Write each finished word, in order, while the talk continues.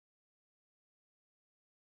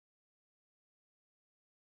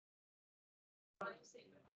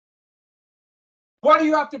What do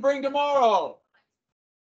you have to bring tomorrow?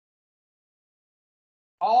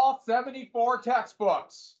 All 74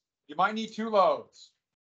 textbooks. You might need 2 loads.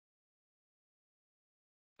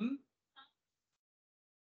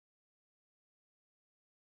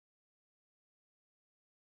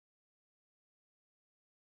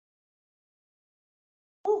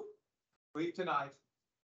 Sleep tonight.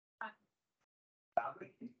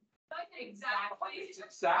 Sadly.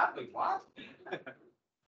 Sadly, what?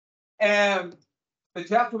 And the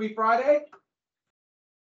test will be Friday.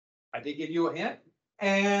 I did give you a hint.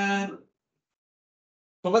 And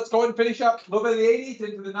so let's go ahead and finish up a little bit of the 80s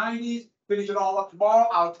into the 90s. Finish it all up tomorrow.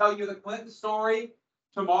 I'll tell you the Clinton story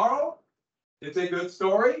tomorrow. It's a good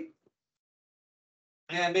story.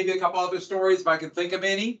 And maybe a couple other stories if I can think of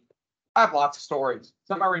any. I have lots of stories.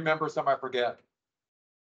 Some I remember, some I forget.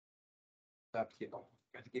 Got to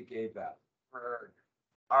give Gabe that.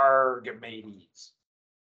 Archimedes.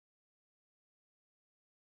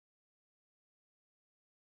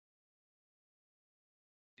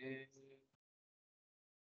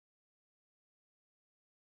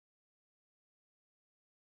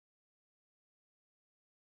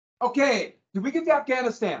 Okay, did we get to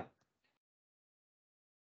Afghanistan?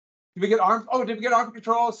 Did we get armed? Oh, did we get armed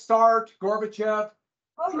control? Start Gorbachev.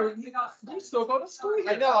 Oh, you still go to school.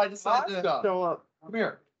 I know. I decided to show up. Come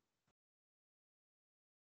here.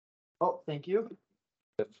 Oh, thank you.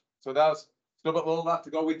 So that was still a little left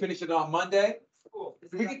to go. We finished it on Monday. Cool.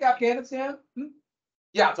 Did we get to Afghanistan?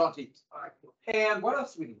 Yeah, it's on Teams. All right. And what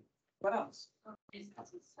else we need? What else?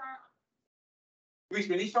 We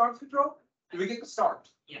finished arms control. Did we get the start?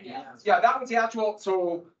 Yeah. Yeah, that was the actual.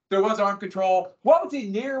 So there was armed control. What was the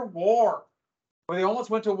near war? When they almost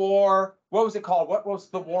went to war. What was it called? What was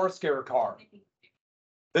the war scare car?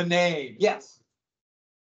 The name. Yes.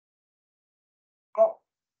 Oh.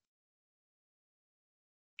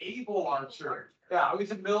 Able Archer. Yeah, it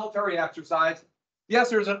was a military exercise. Yes,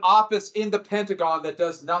 there's an office in the Pentagon that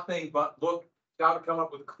does nothing but look how to come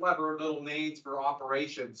up with clever little names for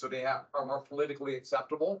operations so they are more politically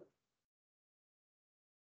acceptable.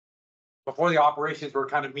 Before the operations were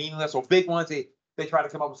kind of meaningless or big ones, they try to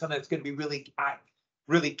come up with something that's going to be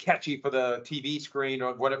really catchy for the TV screen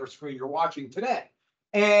or whatever screen you're watching today.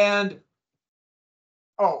 And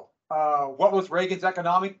what was Reagan's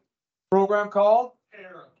economic program called?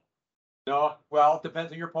 No, well, it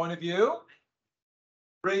depends on your point of view.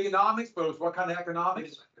 Reaganomics, but it was what kind of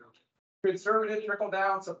economics? Conservative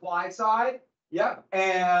trickle-down supply side. Yeah.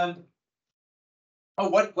 And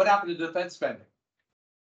what happened to defense spending?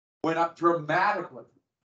 Went up dramatically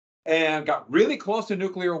and got really close to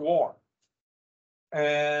nuclear war.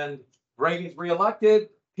 And Reagan's reelected,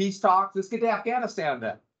 peace talks. Let's get to Afghanistan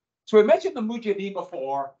then. So we mentioned the Mujahideen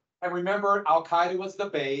before, and remember Al-Qaeda was the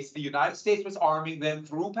base. The United States was arming them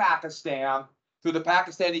through Pakistan, through the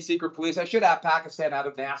Pakistani secret police. I should have Pakistan out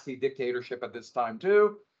of nasty dictatorship at this time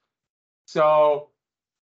too. So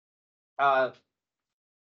the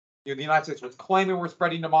United States was claiming we're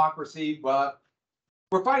spreading democracy, but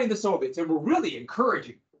we're fighting the Soviets, and we're really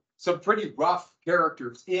encouraging some pretty rough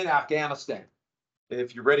characters in Afghanistan.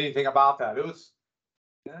 If you read anything about that, it was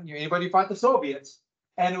anybody fight the Soviets,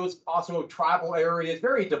 and it was also tribal areas,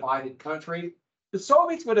 very divided country. The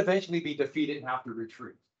Soviets would eventually be defeated and have to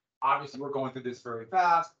retreat. Obviously, we're going through this very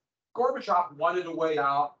fast. Gorbachev wanted a way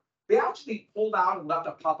out. They actually pulled out and left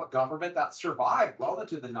a puppet government that survived well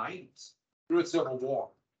into the 90s through a civil war.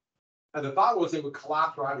 And the thought was it would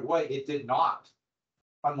collapse right away. It did not.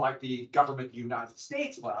 Unlike the government the United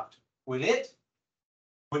States left, when the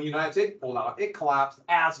United States pulled out, it collapsed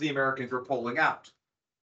as the Americans were pulling out.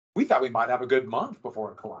 We thought we might have a good month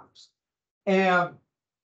before it collapsed. And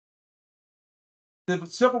the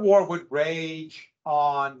Civil War would rage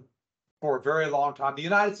on for a very long time. The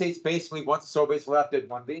United States basically, once the Soviets left, did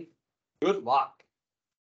one thing. Good luck.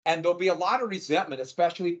 And there'll be a lot of resentment,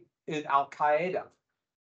 especially in Al-Qaeda,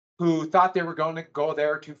 who thought they were going to go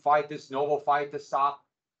there to fight this noble fight to stop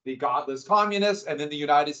the godless communists, and then the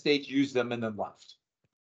United States used them and then left.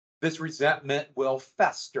 This resentment will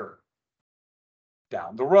fester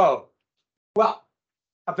down the road. Well,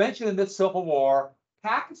 eventually in this civil war,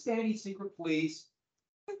 Pakistani secret police,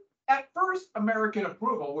 at first American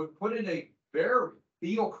approval, would put in a very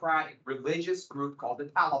theocratic religious group called the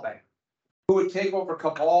Taliban, who would take over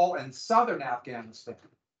Kabul and southern Afghanistan.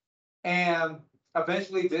 And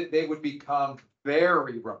eventually they would become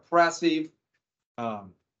very repressive, trying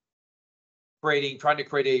to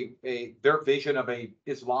create their vision of a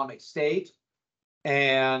Islamic State,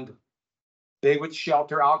 and they would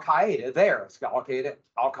shelter Al-Qaeda there.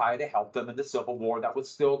 Al-Qaeda helped them in the civil war that was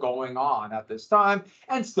still going on at this time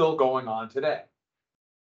and still going on today.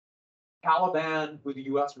 Taliban, who the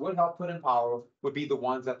US would help put in power, would be the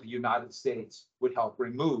ones that the United States would help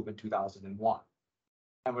remove in 2001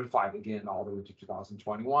 and would fight again all the way to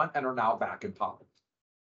 2021 and are now back in power.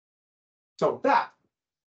 So that,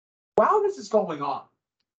 while this is going on,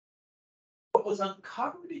 what was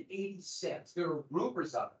uncovered in 86, there were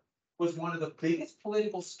rumors of it, was one of the biggest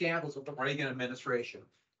political scandals of the Reagan administration.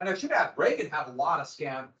 And I should add, Reagan had a lot of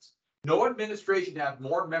scandals. No administration had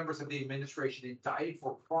more members of the administration indicted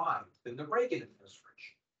for crime than the Reagan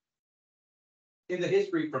administration in the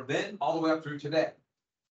history from then all the way up through today.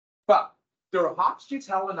 But there were hostages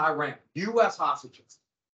held in Iran, U.S. hostages,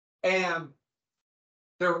 and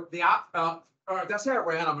that's Iran.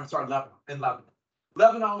 I'm going to start Lebanon. In Lebanon,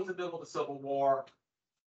 Lebanon was in the middle of the Civil War.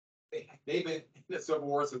 They've been in the Civil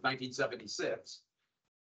War since 1976.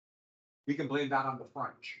 We can blame that on the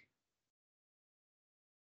French.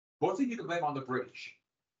 Mostly you can blame on the British.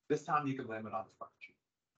 This time you can blame it on the French.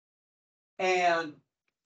 And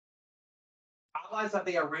allies of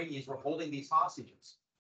the Iranians were holding these hostages.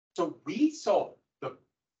 So we saw the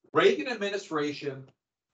Reagan administration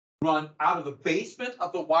run out of the basement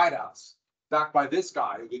of the White House, backed by this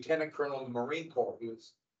guy, a lieutenant colonel in the Marine Corps, who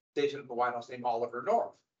was stationed at the White House named Oliver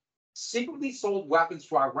North, secretly sold weapons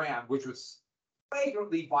to Iran, which was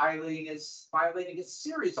flagrantly violating a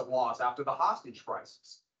series of laws after the hostage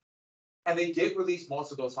crisis. And they did release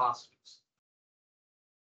most of those hostages.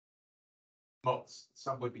 Most.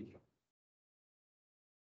 Some would be killed.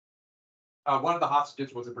 One of the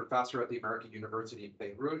hostages was a professor at the American University in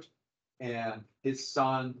Beirut, and his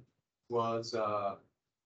son was,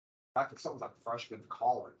 back to something like freshman in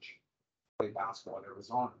college, played basketball at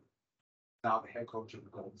Arizona. Now the head coach of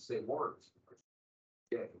the Golden State Warriors.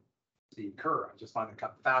 Steve Kerr. I just find it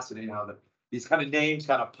kind of fascinating how these kind of names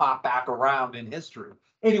kind of pop back around in history.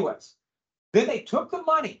 Anyways. Then they took the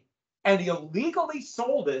money and illegally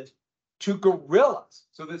sold it to guerrillas.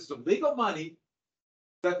 So this is illegal money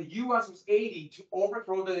that the U.S. was aiding to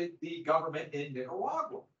overthrow the government in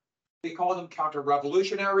Nicaragua. They call them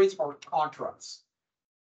counter-revolutionaries or Contras.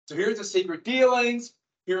 So here's the secret dealings.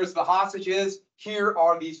 Here's the hostages. Here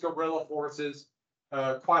are these guerrilla forces,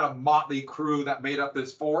 quite a motley crew that made up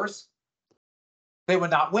this force. They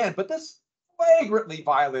would not win, but this flagrantly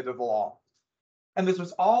violated the law. And this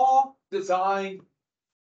was all designed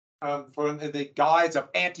for the guise of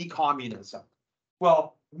anti-communism.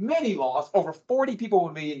 Well, many laws, over 40 people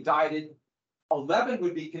would be indicted, 11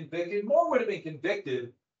 would be convicted, more would have been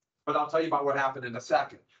convicted, but I'll tell you about what happened in a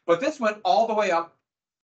second. But this went all the way up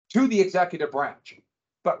to the executive branch.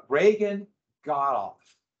 But Reagan got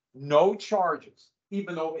off. No charges,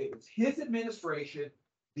 even though it was his administration,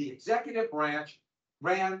 the executive branch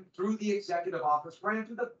ran through the executive office, ran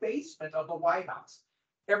to the basement of the White House.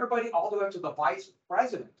 Everybody, all the way up to the vice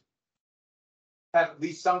president, had at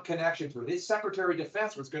least some connection to it. His secretary of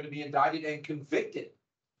defense was going to be indicted and convicted.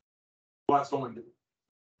 Was going to.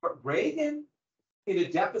 But Reagan, in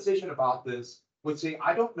a deposition about this, would say,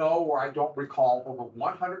 I don't know or I don't recall over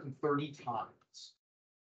 130 times.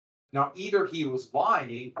 Now, either he was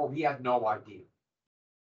lying or he had no idea.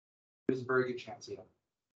 There's a very good chance he had.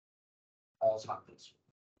 Alzheimer's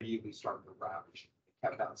really started to ravage.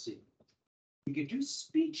 Kept that secret. He could do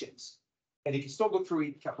speeches, and he could still go through.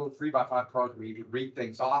 He kept a 3x5 card where he could read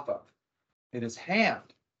things off of in his hand,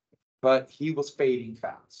 but he was fading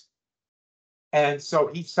fast, and so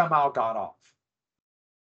he somehow got off.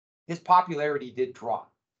 His popularity did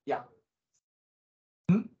drop. Yeah.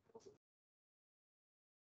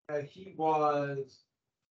 He was.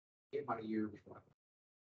 Get my year.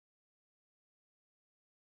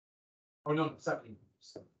 Oh, no, 70.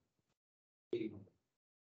 81.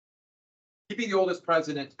 He'd be the oldest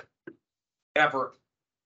president ever,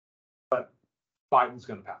 but Biden's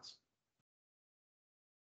going to pass.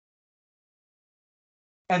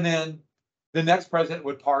 And then the next president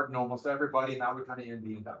would pardon almost everybody, and that would kind of end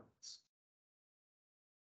the indictments.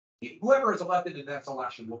 Whoever is elected in the next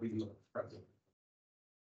election will be the oldest president.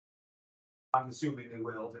 I'm assuming they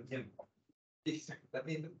will, but I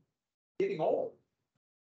mean, getting old.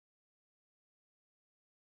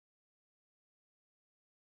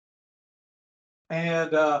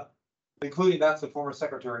 And including that's the former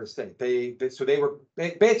Secretary of State. They were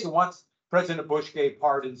basically, once President Bush gave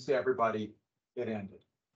pardons to everybody, it ended.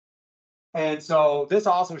 And so this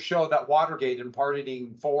also showed that Watergate and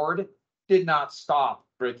pardoning Ford did not stop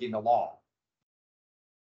breaking the law.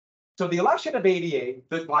 So the election of '88,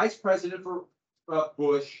 the vice president for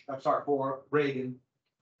for Reagan,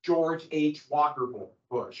 George H. Walker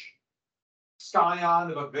Bush.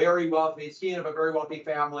 Scion of a very wealthy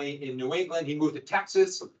family in New England. He moved to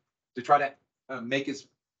Texas to try to make his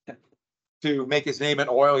to make his name in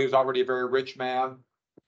oil. He was already a very rich man.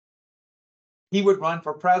 He would run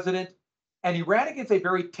for president, and he ran against a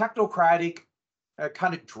very technocratic,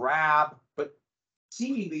 kind of drab, but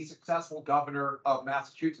seemingly successful governor of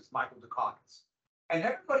Massachusetts, Michael Dukakis. And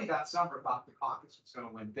everybody that summer thought Dukakis was going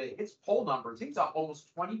to win big. His poll numbers, he was up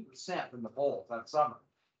almost 20% in the polls that summer.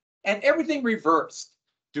 And everything reversed.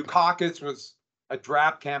 Dukakis was a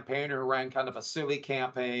drab campaigner who ran kind of a silly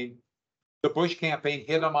campaign. The Bush campaign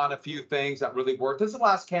hit him on a few things that really worked. This is the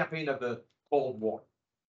last campaign of the Cold War.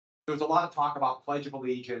 There was a lot of talk about Pledge of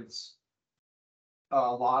Allegiance. A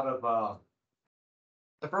lot of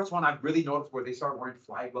the first one I really noticed where they started wearing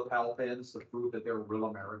flag lapel pins to prove that they were real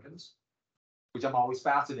Americans, which I'm always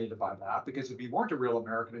fascinated by that, because if you weren't a real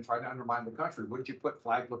American and tried to undermine the country, wouldn't you put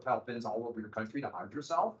flag lapel pins all over your country to hide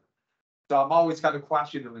yourself? So I'm always kind of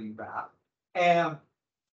questioning that. And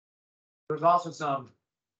there's also some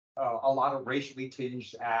a lot of racially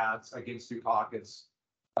tinged ads against Dukakis,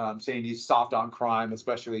 saying he's soft on crime,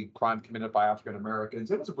 especially crime committed by African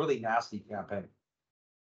Americans. It was a really nasty campaign.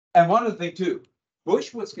 And one of the things too,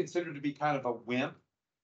 Bush was considered to be kind of a wimp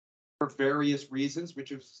for various reasons,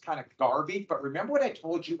 which was kind of garbage. But remember what I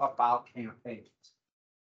told you about campaigns?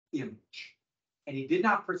 Image. And he did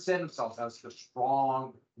not present himself as the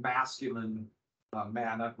strong, masculine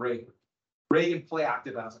man that Reagan. Reagan play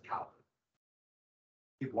acted as a coward.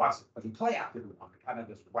 He wasn't, but he play acted on kind of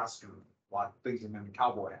this Western, a lot of things in the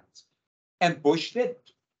cowboy hats. And Bush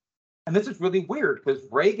didn't. And this is really weird because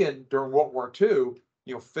Reagan during World War II,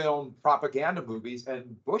 filmed propaganda movies,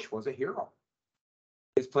 and Bush was a hero.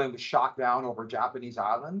 His plane was shot down over Japanese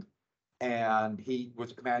island, and he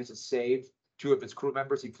was managed to save 2 of his crew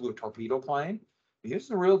members. He flew a torpedo plane. He was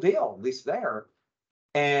the real deal, at least there.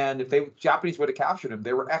 And if the Japanese would have captured him,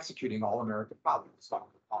 they were executing all American pilots.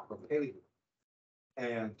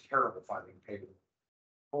 And terrible fighting paid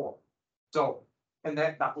for. So, and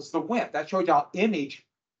that was the wimp. That showed you how image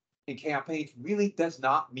in campaigns really does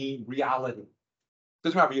not mean reality.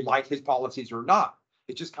 Doesn't matter if you like his policies or not.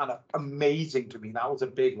 It's just kind of amazing to me. That was a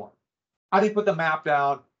big one. I didn't put the map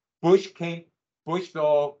down. Bush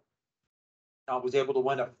though was able to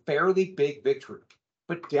win a fairly big victory,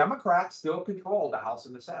 but Democrats still controlled the House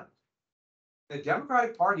and the Senate. The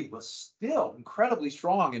Democratic Party was still incredibly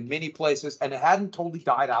strong in many places, and it hadn't totally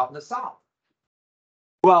died out in the South.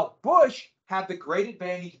 Well, Bush had the great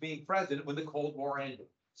advantage of being president when the Cold War ended.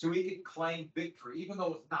 So he could claim victory, even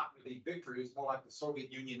though it's not really victory, it's more like the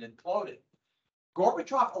Soviet Union imploded.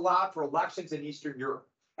 Gorbachev allowed for elections in Eastern Europe.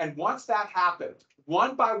 And once that happened,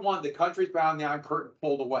 one by one, the countries behind the Iron Curtain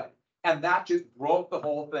pulled away. And that just broke the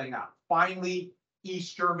whole thing out. Finally,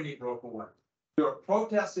 East Germany broke away. There were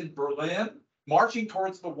protests in Berlin, marching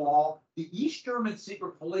towards the wall. The East German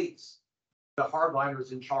secret police, the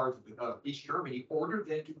hardliners in charge of East Germany, ordered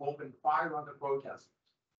them to open fire on the protesters.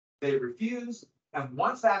 They refused. And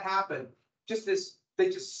once that happened,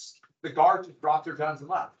 the guards just dropped their guns and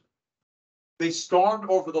left. They stormed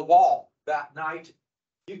over the wall that night.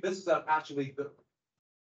 This is actually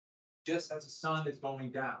just as the sun is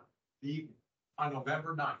going down. On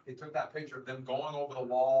November 9th, they took that picture of them going over the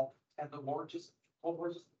wall, and the war just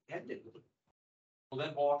ended.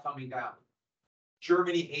 Berlin Wall coming down.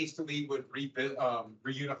 Germany hastily would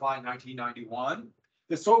reunify in 1991.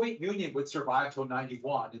 The Soviet Union would survive till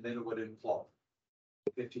 91, and then it would implode.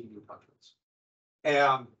 15 new countries.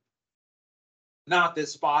 And not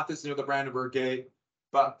this spot, this is near the Brandenburg Gate,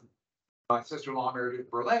 but my sister-in-law married a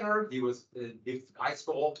Berliner. He was in high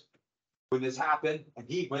school when this happened, and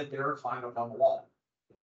he went there and climbed up on the wall.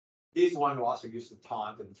 He's the one who also used to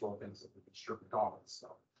taunt and throw things at the strip McDonald's.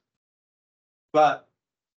 So, but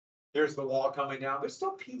there's the wall coming down. There's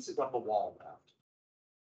still pieces of the wall left.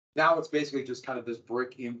 Now it's basically just kind of this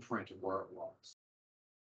brick imprint of where it was.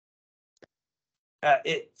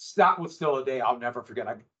 That was still a day I'll never forget.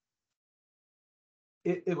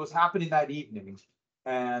 It was happening that evening,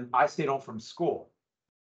 and I stayed home from school.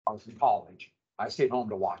 I was in college. I stayed home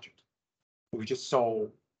to watch it. It was just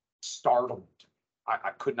so startling.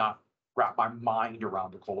 I could not wrap my mind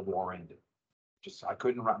around the Cold War ending. I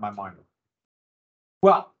couldn't wrap my mind around it.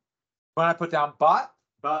 Well, when I put down but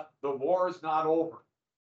the war is not over.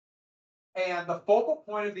 And the focal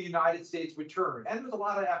point of the United States would turn. And there's a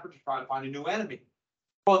lot of effort to try to find a new enemy.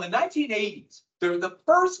 Well, in the 1980s, the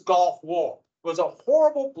first Gulf War was a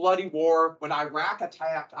horrible, bloody war when Iraq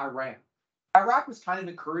attacked Iran. Iraq was kind of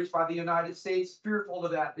encouraged by the United States, fearful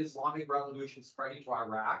of that Islamic revolution spreading to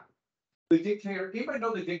Iraq. The dictator, anybody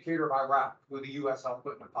know the dictator of Iraq, who the U.S. helped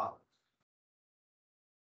put in power?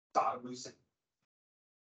 Saddam Hussein.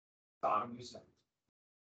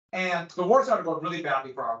 And the war started going really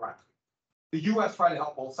badly for Iraq. The US tried to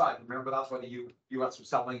help both sides. Remember, that's why the US was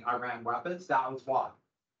selling Iran weapons. That was why.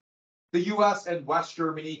 The US and West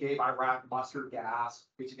Germany gave Iraq mustard gas,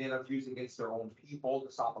 which they ended up using against their own people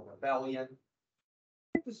to stop a rebellion.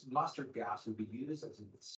 I think this mustard gas would be used as an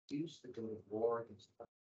excuse to go to war against.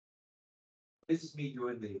 This is me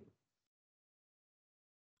doing the.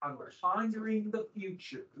 I'm pondering the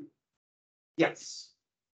future. Yes,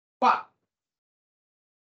 but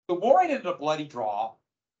the war ended a bloody draw.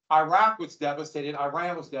 Iraq was devastated.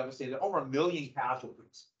 Iran was devastated. Over 1 million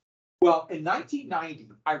casualties. Well, in 1990,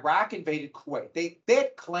 Iraq invaded Kuwait. They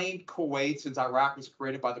had claimed Kuwait since Iraq was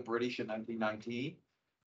created by the British in 1919.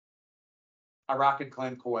 Iraq had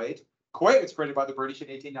claimed Kuwait. Kuwait was created by the British in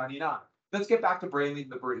 1899. Let's get back to blaming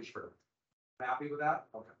the British for it. Happy with that?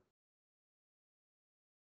 Okay.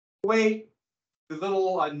 Kuwait, the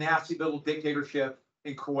little nasty little dictatorship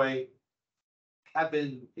in Kuwait, had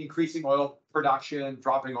been increasing oil production,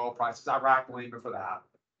 dropping oil prices. Iraq blamed it for that.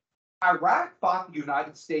 Iraq thought the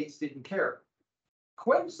United States didn't care.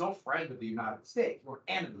 Kuwait was no friend of the United States. We're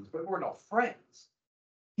enemies, but we're no friends.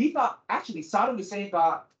 He thought, actually, Saddam Hussein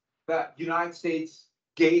thought that the United States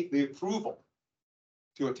gave the approval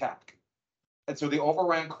to attack. And so they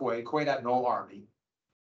overran Kuwait. Kuwait had no army,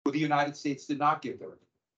 but the United States did not give their.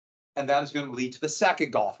 And that is going to lead to the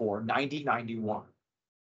second Gulf War, 1991.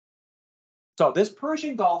 So this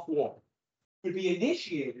Persian Gulf War would be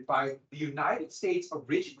initiated by the United States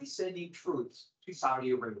originally sending troops to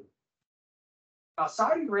Saudi Arabia. Now,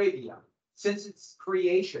 Saudi Arabia, since its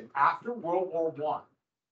creation after World War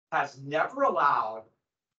I, has never allowed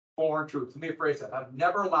foreign troops. Let me rephrase that. Have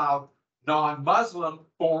never allowed non-Muslim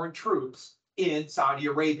foreign troops in Saudi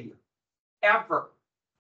Arabia, ever.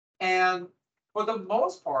 And for the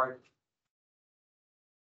most part,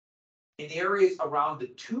 in areas around the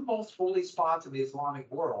two most holy spots in the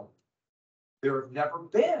Islamic world, there have never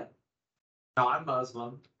been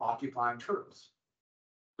non-Muslim occupying troops.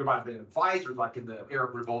 There might have been advisors like in the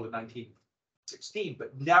Arab Revolt of 1916,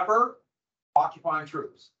 but never occupying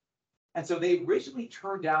troops. And so they originally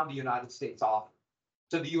turned down the United States offer.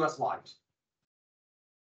 So the US lied.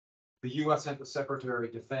 The US sent the Secretary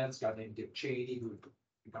of Defense, a guy named Dick Cheney, who would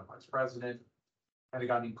become vice president, and a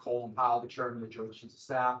guy named Colin Powell, the chairman of the Joint Chiefs of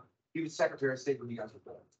Staff. He was Secretary of State when you guys were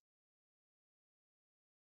born.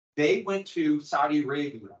 They went to Saudi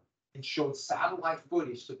Arabia and showed satellite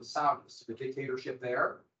footage to the Saudis, to the dictatorship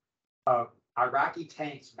there, of Iraqi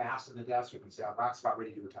tanks massed in the desert. And say Iraq's about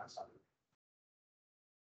ready to attack Saudi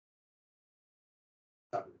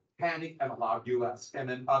Arabia. So panicked and allowed US and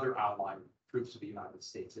then other allied troops of the United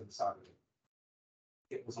States in Saudi Arabia.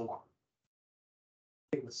 It was alarm.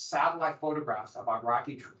 It was satellite photographs of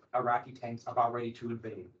Iraqi tanks about ready to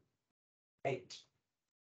invade.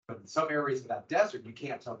 But in some areas of that desert, you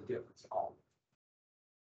can't tell the difference at all.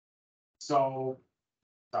 So,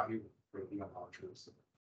 Saudi Arabia troops.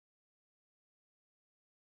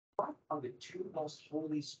 What are the two most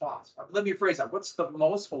holy spots? Let me rephrase that. What's the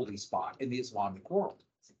most holy spot in the Islamic world?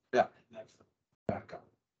 Yeah, Mecca.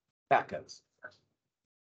 Mecca's.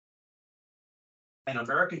 And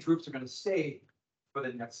American troops are going to stay for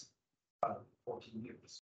the next 14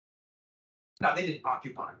 years. Now, they didn't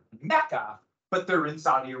occupy Mecca, but they're in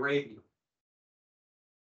Saudi Arabia.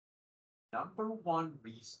 Number one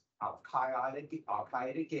reason Al-Qaeda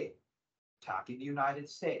gave attacking the United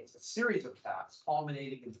States, a series of attacks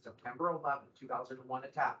culminating in September 11, 2001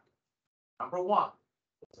 attack. Number one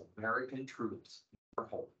was American troops were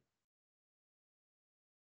home.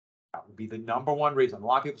 That would be the number one reason. A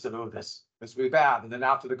lot of people said, oh, this would be bad. And then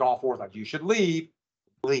after the Gulf War, like, you should leave.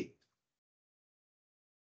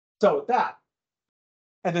 So with that,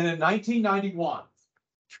 and then in 1991,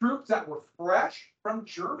 troops that were fresh from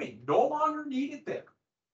Germany, no longer needed there,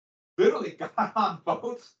 literally got on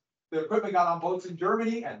boats. The equipment got on boats in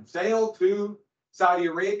Germany and sailed to Saudi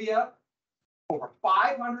Arabia. Over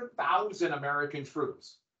 500,000 American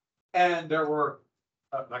troops. And there were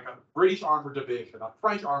like a British armored division, a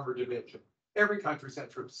French armored division. Every country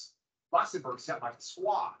sent troops. Luxembourg sent like a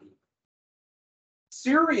squad.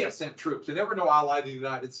 Syria sent troops, and they were no ally of the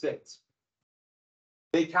United States.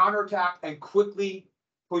 They counterattacked and quickly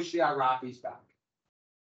pushed the Iraqis back.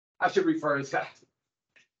 I should rephrase that.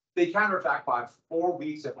 They counterattacked by 4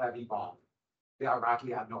 weeks of heavy bombing. The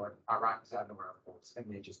Iraqis had no air force, and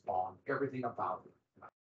they just bombed everything about it,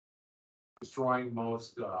 destroying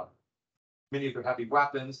many of their heavy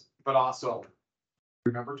weapons, but also,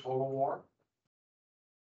 remember Total War?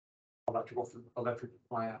 Electric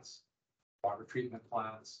plants, water treatment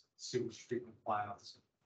plants, sewage treatment plants.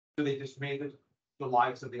 So they just made the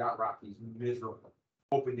lives of the Iraqis miserable,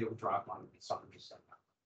 hoping they would drive on Saddam Hussein.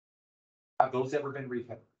 Have those ever been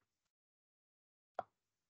refit?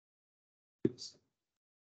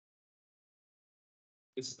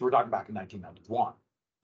 We're talking back in 1991.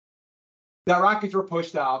 The Iraqis were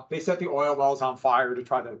pushed out. They set the oil wells on fire to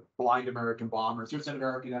try to blind American bombers. Here's an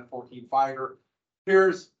American F-14 fighter.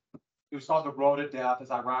 It was on the road to death as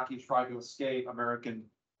Iraqis tried to escape. American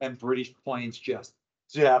and British planes just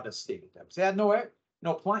devastated them. They had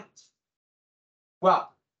no planes.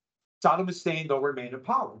 Well, Saddam Hussein, though, remained in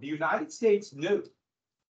power. The United States knew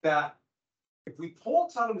that if we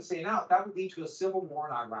pulled Saddam Hussein out, that would lead to a civil war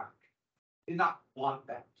in Iraq. They did not want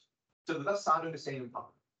that. So they left Saddam Hussein in power.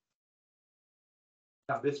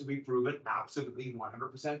 Now, this would be proven absolutely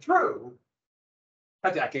 100% true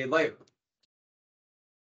a decade later.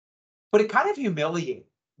 But it kind of humiliated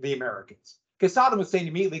the Americans because Saddam Hussein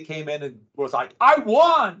immediately came in and was like, I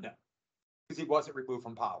won, because he wasn't removed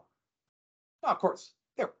from power. Now, of course,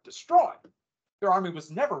 they were destroyed. Their army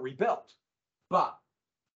was never rebuilt. But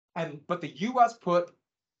the U.S. put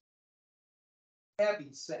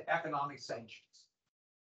heavy economic sanctions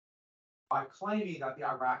by claiming that the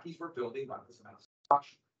Iraqis were building weapons of mass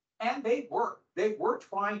destruction. And they were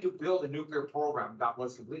trying to build a nuclear program that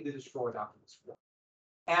was completely destroyed after this war.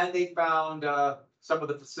 And they found some of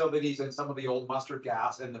the facilities and some of the old mustard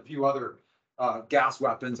gas and a few other gas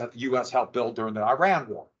weapons that the U.S. helped build during the Iran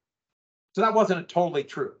war. So that wasn't totally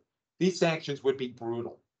true. These sanctions would be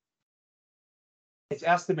brutal. It's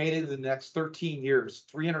estimated in the next 13 years,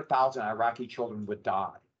 300,000 Iraqi children would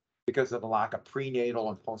die because of the lack of prenatal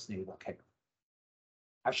and postnatal care.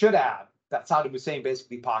 I should add that Saddam Hussein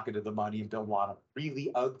basically pocketed the money and built a lot of really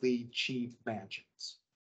ugly, cheap mansions.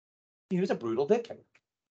 He was a brutal dictator.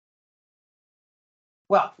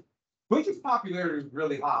 Well, Bush's popularity was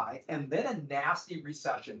really high, and then a nasty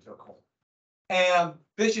recession took hold. And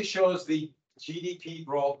this just shows the GDP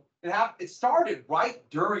growth. It started right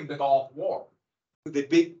during the Gulf War, with the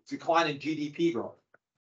big decline in GDP growth.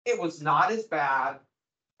 It was not as bad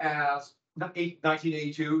as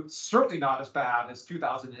 1982, certainly not as bad as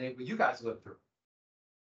 2008, what you guys lived through.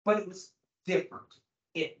 But it was different.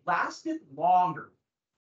 It lasted longer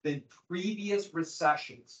than previous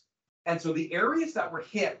recessions. And so the areas that were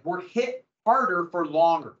hit harder for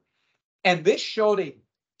longer. And this showed a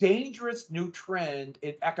dangerous new trend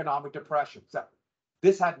in economic depression. So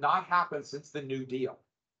this had not happened since the New Deal.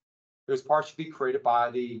 It was partially created by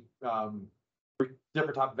the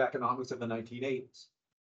different type of economics of the 1980s.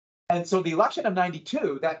 And so the election of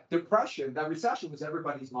 92, that depression, that recession was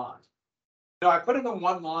everybody's mind. Now, I put it in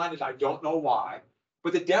one line, and I don't know why,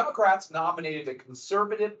 but the Democrats nominated a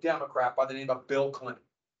conservative Democrat by the name of Bill Clinton,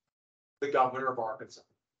 the governor of Arkansas.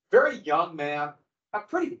 Very young man, a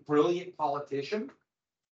pretty brilliant politician.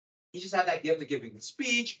 He just had that gift of giving a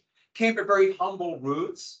speech, came from very humble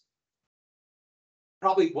roots.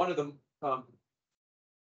 Probably one of them,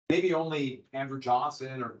 maybe only Andrew Jackson,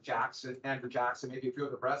 maybe a few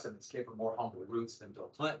of the presidents came from more humble roots than Bill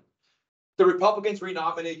Clinton. The Republicans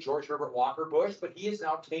renominated George Herbert Walker Bush, but he is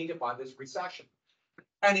now tainted by this recession.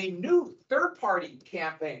 And a new third-party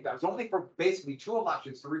campaign that was only for basically 2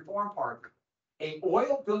 elections, the Reform Party, an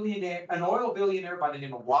oil billionaire by the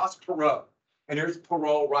name of Ross Perot, and here's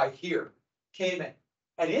Perot right here, came in.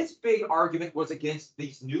 And his big argument was against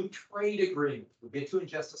these new trade agreements. We'll get to in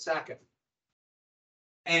just a second.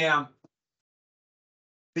 And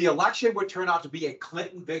the election would turn out to be a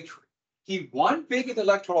Clinton victory. He won big in the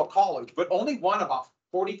Electoral College, but only won about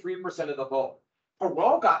 43% of the vote.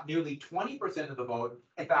 Perot got nearly 20% of the vote.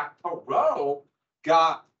 In fact, Perot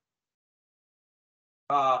got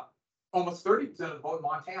almost 30% of the vote in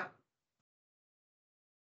Montana.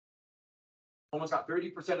 Almost got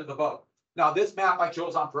 30% of the vote. Now, this map I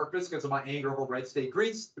chose on purpose because of my anger over red state,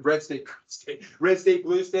 blue state.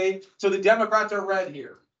 So the Democrats are red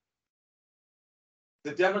here.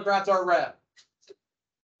 The Democrats are red.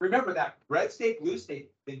 Remember that red state, blue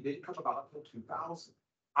state thing didn't come about until 2000.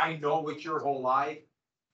 I know it's your whole life,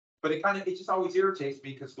 but it just always irritates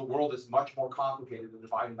me because the world is much more complicated than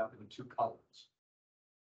dividing up into 2 colors.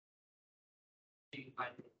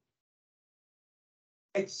 Exactly.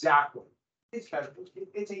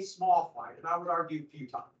 It's a small fight, and I would argue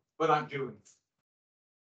futile, but I'm doing it.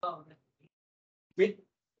 I mean,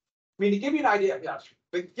 to give you an idea, yes,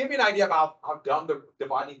 but give me an idea about how dumb the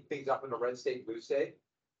dividing things up into red state, blue state.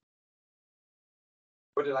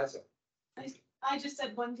 What did I say? I just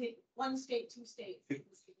said one state, 2 states.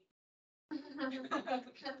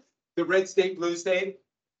 The red state, blue state,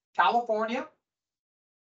 California.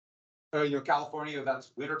 California,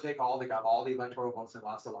 that's winner take all. They got all the electoral votes in the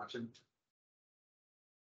last election.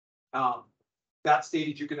 That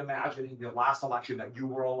state, as you can imagine, in the last election that you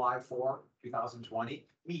were alive for, 2020,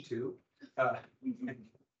 me too.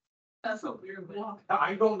 That's a weird one.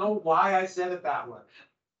 I don't know why I said it that way.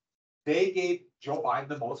 They gave Joe Biden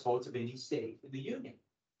the most votes of any state in the union.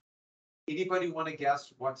 Anybody want to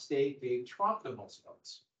guess what state gave Trump the most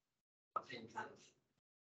votes?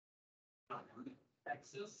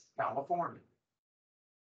 Texas. California.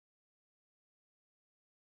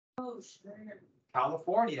 Oh, sure.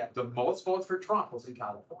 California, the most votes for Trump was in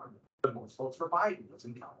California. The most votes for Biden was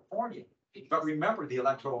in California. But remember, the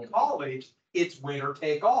electoral college, it's winner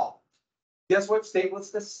take all. Guess what state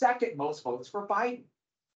was the second most votes for Biden?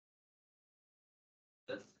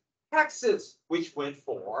 Texas, which went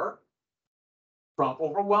for Trump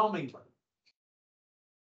overwhelmingly.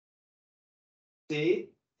 See,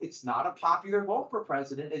 it's not a popular vote for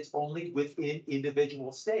president, it's only within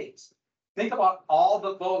individual states. Think about all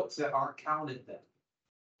the votes that aren't counted then.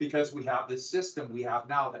 Because we have this system we have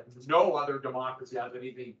now that no other democracy has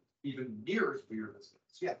anything even near as weird as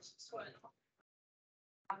this. Yes.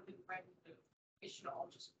 It should all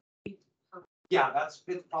just. Yeah, it's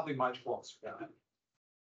probably much closer. Yeah.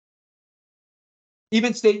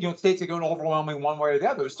 Even states that go overwhelming one way or the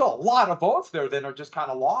other, there's still a lot of votes there that are just kind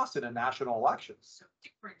of lost in a national election. So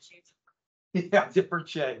different shades. Yeah, different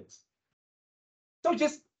shades. So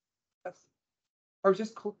just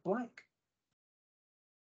click blank.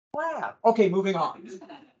 Wow. Okay, moving on.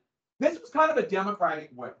 This was kind of a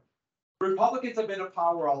Democratic win. Republicans have been in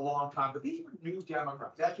power a long time, but these were new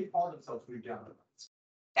Democrats. They actually called themselves new Democrats.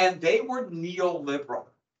 And they were neoliberal.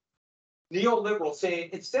 Neoliberal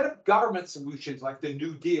saying instead of government solutions like the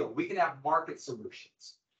New Deal, we can have market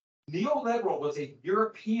solutions. Neoliberal was a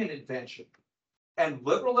European invention. And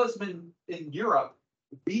liberalism in Europe,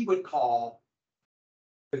 we would call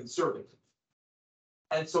conservative.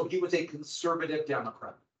 And so he was a conservative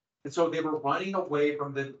Democrat. And so they were running away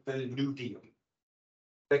from the New Deal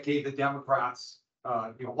that gave the Democrats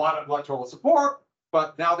a lot of electoral support,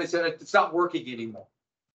 but now they said it's not working anymore.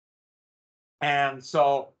 And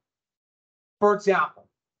so, for example,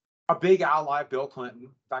 a big ally, Bill Clinton, in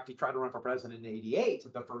fact, he tried to run for president in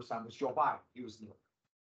 '88. The first time was Joe Biden. He was new.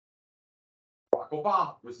 Barack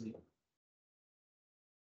Obama was new.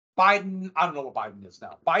 Biden, I don't know what Biden is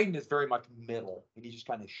now. Biden is very much middle, and he just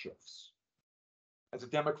kind of shifts. As the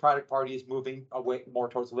Democratic Party is moving away more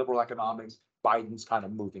towards liberal economics, Biden's kind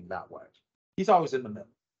of moving that way. He's always in the middle.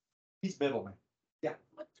 He's middleman. Yeah.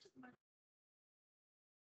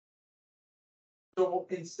 So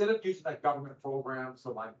instead of using like government programs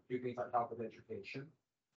to like do things like help with education,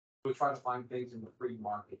 we try to find things in the free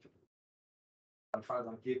market. I try to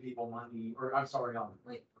like give people money, or I'm sorry,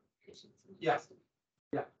 yes,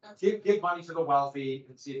 yeah, give money to the wealthy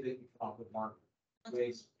and see if they can come up with market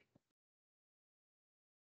ways.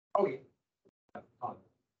 Oh yeah,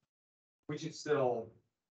 which is still,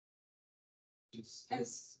 it's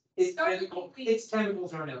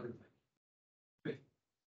tentacles are in everything.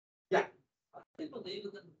 Yeah. I believe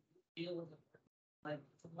in the deal with like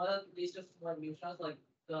one of these just more new shows, like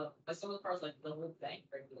some of the parts like the whole bank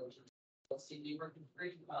regulations seem to be working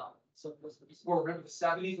pretty well. So Remember the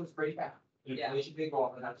 '70s was pretty bad. Yeah. Inflation did go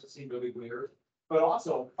up, and that just seemed really weird. But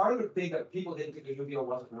also, part of the thing that people didn't think the New Deal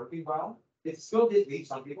wasn't working well, it still did leave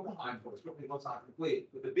some people behind. Of course, people it's not complete.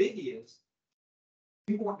 But the biggie is,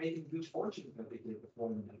 people weren't making huge fortunes that they did before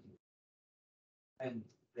the 1990s. And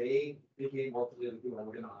they became more politically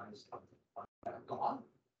organized. Gone.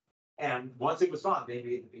 And once it was gone, they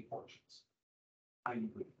made the big fortunes. I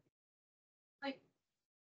agree. Like,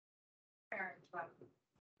 parents,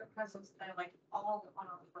 the presidents, they're like all on,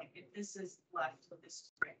 like, if this is left with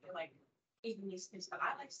this, right, they're like, even these things, but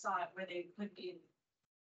I like saw it where they put in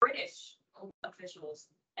British officials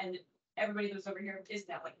and everybody that was over here is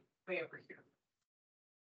now like way over here.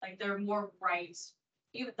 Like they're more right,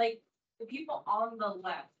 even like the people on the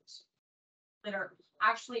left that are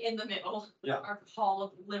actually in the middle are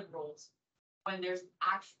called liberals when there's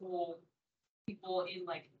actual people in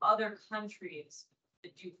like other countries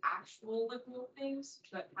that do actual liberal things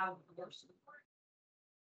that have more support.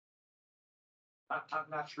 I'm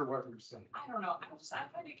not sure what you're saying. I don't know. I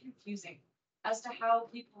find it confusing as to how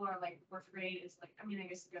people are like portrayed as like, I mean, I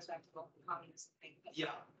guess it goes back to the whole communism thing. Yeah.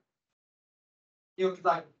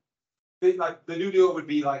 Like the New Deal would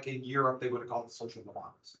be like in Europe, they would have called it social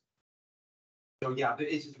democracy. So yeah,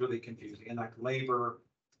 it's just really confusing. And like Labour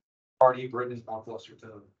Party in Britain is more closer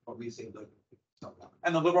to what we say liberal.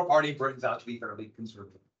 And the Liberal Party in Britain is out to be fairly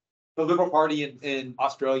conservative. The Liberal Party in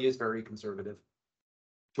Australia is very conservative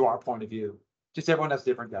to our point of view. Just everyone has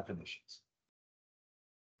different definitions.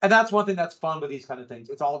 And that's one thing that's fun with these kind of things.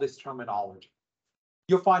 It's all this terminology.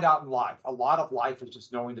 You'll find out in life. A lot of life is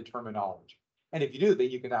just knowing the terminology. And if you do, then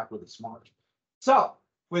you can act really smart. So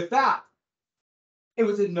with that, It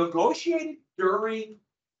was negotiated during.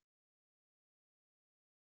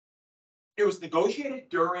 It was negotiated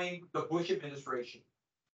during the Bush administration.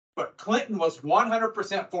 But Clinton was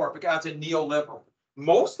 100% for it because it's a neoliberal.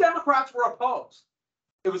 Most Democrats were opposed.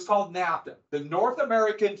 It was called NAFTA, the North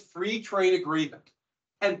American Free Trade Agreement.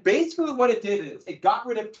 And basically what it did is it got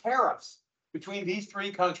rid of tariffs between these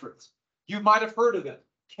three countries. You might have heard of them: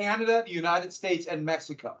 Canada, the United States, and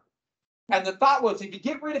Mexico. And the thought was, if you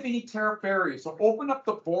get rid of any tariff barriers, so open up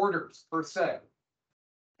the borders per se,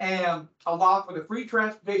 and allow for the free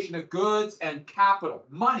transportation of goods and capital,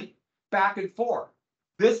 money, back and forth,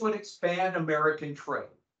 this would expand American trade.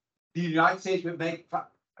 The United States would make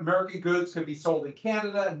American goods could be sold in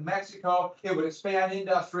Canada and Mexico. It would expand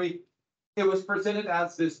industry. It was presented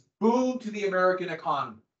as this boom to the American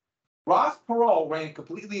economy. Ross Perot ran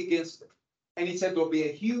completely against it. And he said there'll be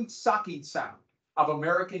a huge sucking sound of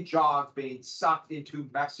American jobs being sucked into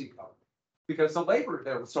Mexico because the labor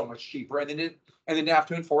there was so much cheaper, and they didn't have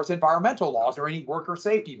to enforce environmental laws or any worker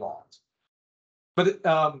safety laws. But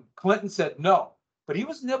Clinton said no. But he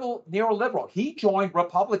was neoliberal. He joined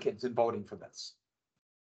Republicans in voting for this.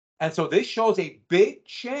 And so this shows a big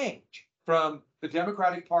change from the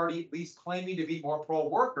Democratic Party at least claiming to be more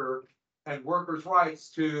pro-worker and workers' rights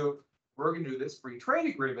to, we're going to do this free trade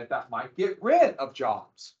agreement that might get rid of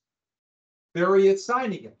jobs. There he is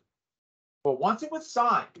signing it. But once it was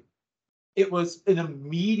signed, it was an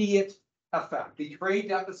immediate effect. The trade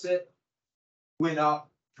deficit went up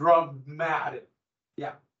dramatically.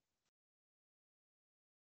 Yeah.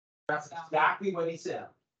 That's exactly what he said.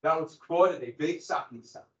 That was quoted, a big sucking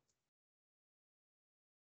sound.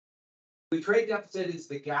 The trade deficit is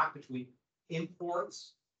the gap between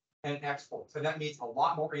imports and exports. And that means a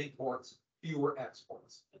lot more imports, fewer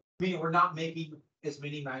exports. Meaning we're not making as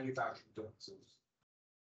many manufacturing goods.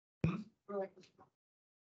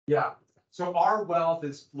 Yeah. So our wealth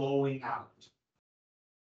is flowing out.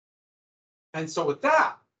 And so with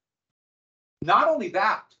that, not only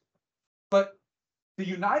that, but the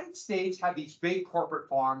United States had these big corporate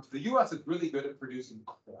farms. The US is really good at producing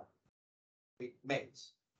corn,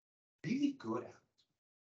 maize, really good at it.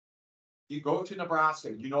 You go to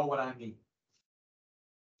Nebraska, you know what I mean.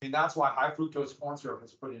 I mean, that's why high fructose corn syrup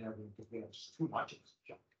is put in everything, because we have just too much of this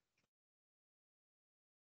junk.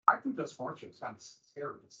 High fructose corn syrup is kind of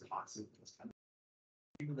scary. It's toxic. It's kind of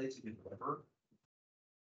accumulates in your liver.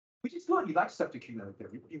 Which is good. You like stuff to accumulate there.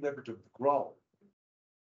 You want your liver to grow.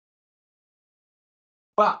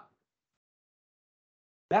 But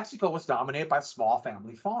Mexico was dominated by small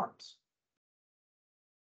family farms.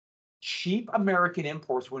 Cheap American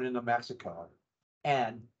imports went into Mexico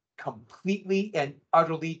and completely and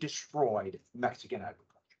utterly destroyed Mexican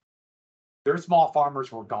agriculture. Their small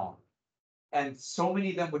farmers were gone. And so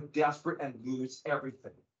many of them were desperate and lose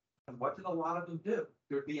everything. And what did a lot of them do?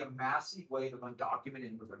 There'd be a massive wave of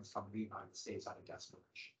undocumented immigrants coming to the United States out of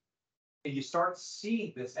desperation. And you start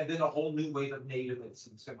seeing this, and then a whole new wave of natives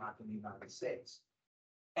come out in the United States.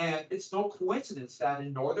 And it's no coincidence that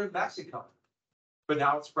in northern Mexico, but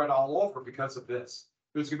now it's spread all over because of this,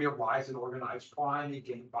 there's going to be a rise in organized crime and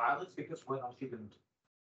gang violence, because what else you can do?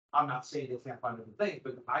 I'm not saying they can't find other things,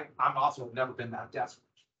 but I'm also never been that desperate.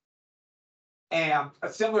 And a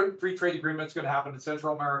similar free trade agreement is going to happen in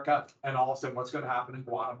Central America, and also what's going to happen in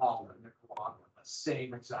Guatemala and Nicaragua, the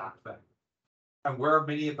same exact thing. And where are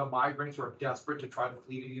many of the migrants who are desperate to try to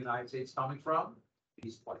flee to the United States coming from?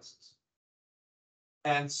 These places.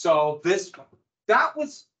 And so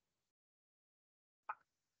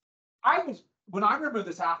when I remember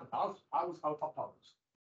this happened, I was opposed.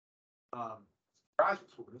 Graduate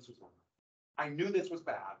school, this was one. I knew this was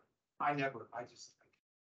bad. I just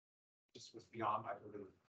was beyond my belief.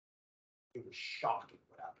 It was shocking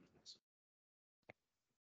what happened to this.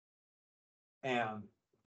 And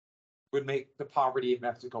would make the poverty in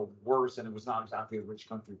Mexico worse, and it was not exactly a rich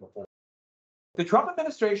country before. The Trump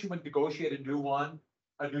administration would negotiate a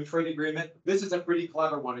new trade agreement. This is a pretty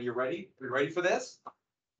clever one. Are you ready? Are you ready for this?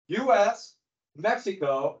 US,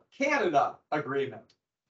 Mexico, Canada agreement.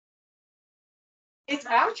 It's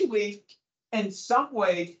actually, in some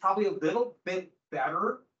ways, probably a little bit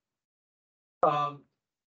better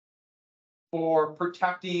for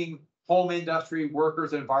protecting home industry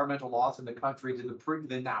workers and environmental laws in the country than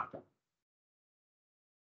NAFTA.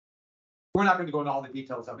 We're not going to go into all the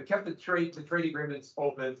details of it. It kept the trade agreements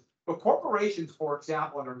open. But corporations, for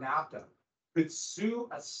example, under NAFTA, could sue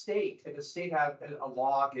a state if the state had a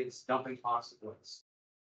law against dumping toxic waste.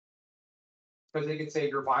 Because they could say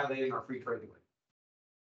you're violating our free trade agreement.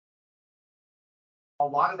 A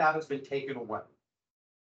lot of that has been taken away.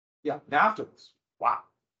 Yeah, NAFTA was, wow.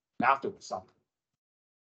 NAFTA was something.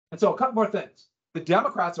 And so a couple more things. The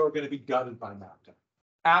Democrats are going to be gutted by NAFTA.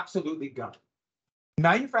 Absolutely gutted.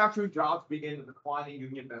 Manufacturing jobs begin to decline in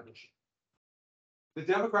union membership. The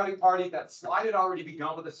Democratic Party, that slide had already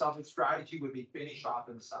begun with the Southern strategy, would be finished off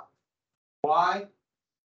in the South. Why?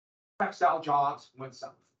 Textile jobs went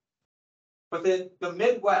south. But then the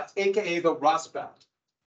Midwest, aka the Rust Belt,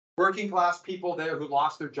 working class people there who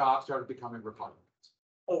lost their jobs started becoming Republicans.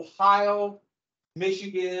 Ohio,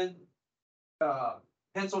 Michigan,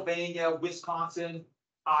 Pennsylvania, Wisconsin,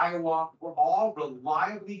 Iowa were all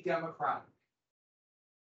reliably Democratic.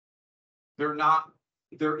 They're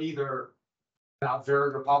either now very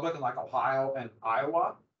Republican like Ohio and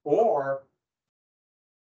Iowa, or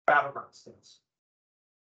battleground states.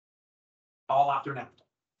 All after NAFTA.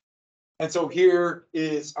 And so here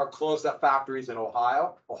is our closed up factories in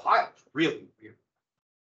Ohio. Ohio's really weird.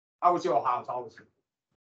 I would say Ohio's always good.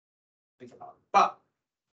 Think about it. But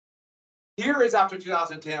here is after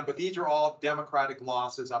 2010, but these are all Democratic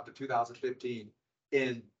losses up to 2015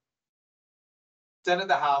 in Senate,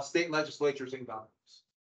 the House, state legislatures, and governors.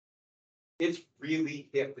 It's really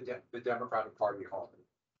hit the Democratic Party hard.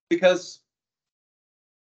 Because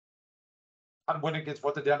I'm winning against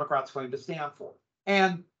what the Democrats claim to stand for.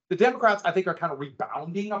 And the Democrats, I think, are kind of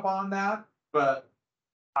rebounding upon that, but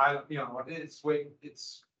it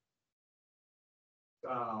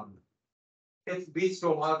leads to a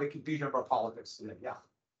lot of the confusion of our politics today. Yeah.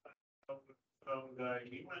 So the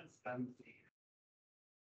UN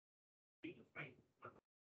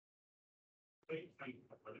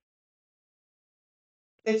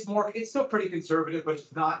it's still pretty conservative, but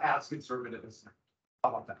it's not as conservative as now. How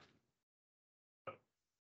about that?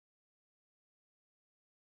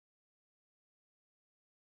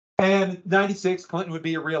 And 96, Clinton would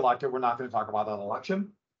be reelected. We're not going to talk about that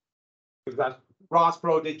election. Because that Ross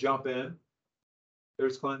Perot did jump in.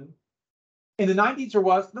 There's Clinton. In the 90s, there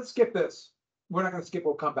was, let's skip this. We're not going to skip,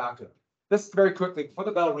 we'll come back to it. This very quickly, before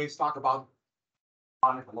the bell rings, talk about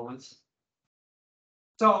Monica Lewinsky.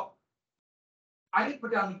 So, I didn't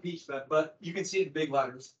put down impeachment, but you can see it in big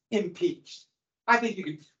letters, impeached. I think you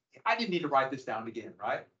can, I didn't need to write this down again,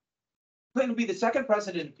 right? Clinton would be the second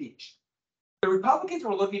president impeached. The Republicans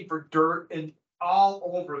were looking for dirt and all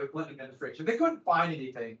over the Clinton administration. They couldn't find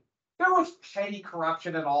anything. There was petty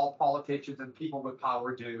corruption that all politicians and people with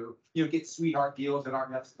power do. You know, get sweetheart deals that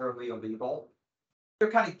aren't necessarily illegal.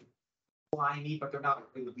 They're kind of slimy, but they're not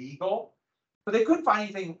illegal. But they couldn't find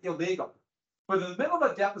anything illegal. But in the middle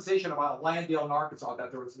of a deposition about a land deal in Arkansas,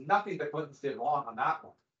 that there was nothing that Clintons did wrong on that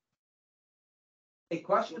one. A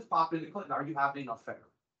question has popped into Clinton: are you having an affair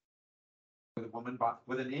with a woman,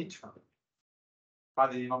 with an intern by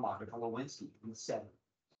the name of Monica Lewinsky in the Senate?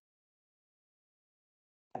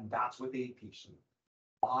 And that's what they impeached him.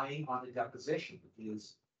 Lying on the deposition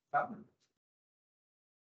is government.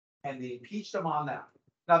 And they impeached him on that.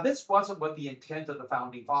 Now, this wasn't what the intent of the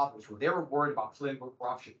founding fathers were. They were worried about political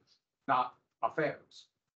corruption, not affairs.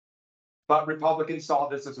 But Republicans saw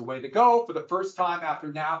this as a way to go. For the first time after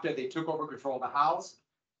NAFTA, they took over control of the House.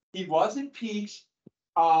 He was impeached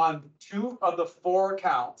on 2 of the 4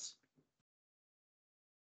 counts,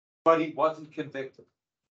 but he wasn't convicted.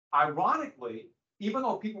 Ironically, even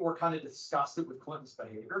though people were kind of disgusted with Clinton's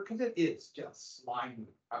behavior, because it is just slimy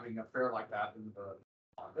having an affair like that in the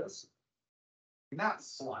office, and that's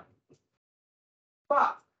slimy.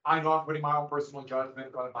 But I know I'm putting my own personal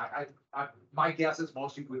judgment, but my guess is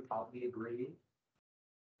most people would probably agree.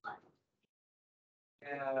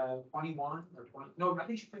 21 or 20? No, I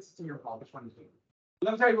think she puts it in your college 22.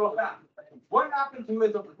 Let me tell you about that. What happened to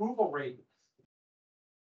his approval ratings?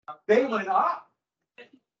 They went up.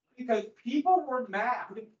 Because people were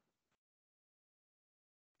mad.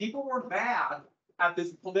 People were mad at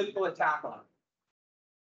this political attack on him.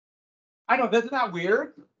 I know, isn't that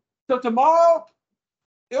weird? So tomorrow,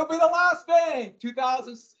 it'll be the last thing.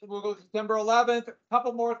 2000, we'll go September 11th, a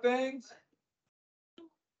couple more things.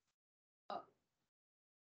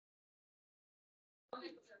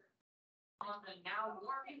 On the now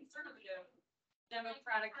more conservative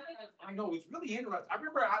Democratic. I know, it's really interesting. I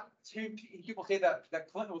remember hearing people say that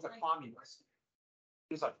Clinton was a communist.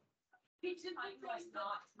 It's like, He typically was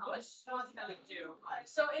not Bush was gonna do.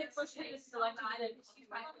 So if Bush had selected it,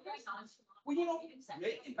 well, you know,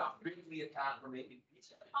 Reagan got briefly attacked for making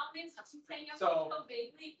peace. So,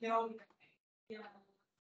 you know,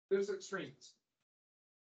 there's extremes.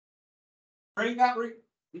 Bring that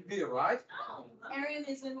review, right? Aaron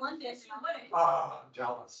is in London. Ah, I'm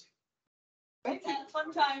jealous. Thank you. Had a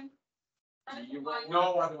fun time.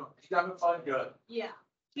 No, I don't. She's having fun, good. Yeah.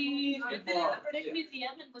 He visited the British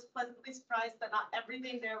Museum and was pleasantly surprised that not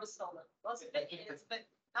everything there was stolen. Most of it is, but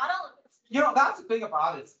not all of it. You know, that's the thing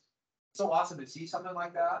about it. So awesome to see something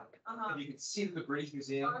like that, Uh-huh. and you can see the British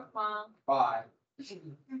Museum Mom. by.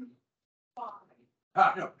 Bye.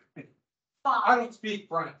 I don't, I Bye. don't speak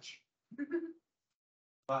French.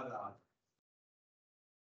 But,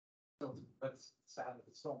 that's sad that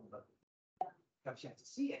it's sold, but have a chance to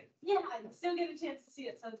see it. Yeah, I still get a chance to see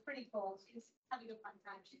it, so it's pretty cool. She's having a fun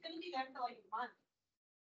time. She's gonna be there for like a month.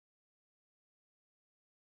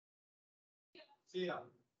 See ya.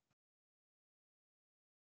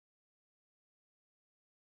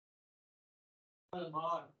 Come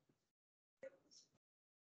on.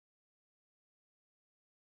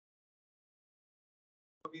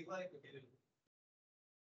 Be like,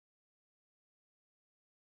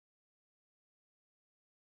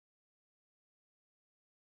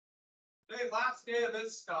 hey, last day of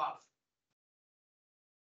this stuff.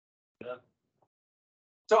 Yeah.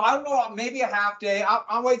 So I don't know, maybe a half day.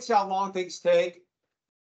 I'll wait to see how long things take.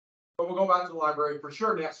 But we'll go back to the library for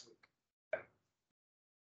sure next week.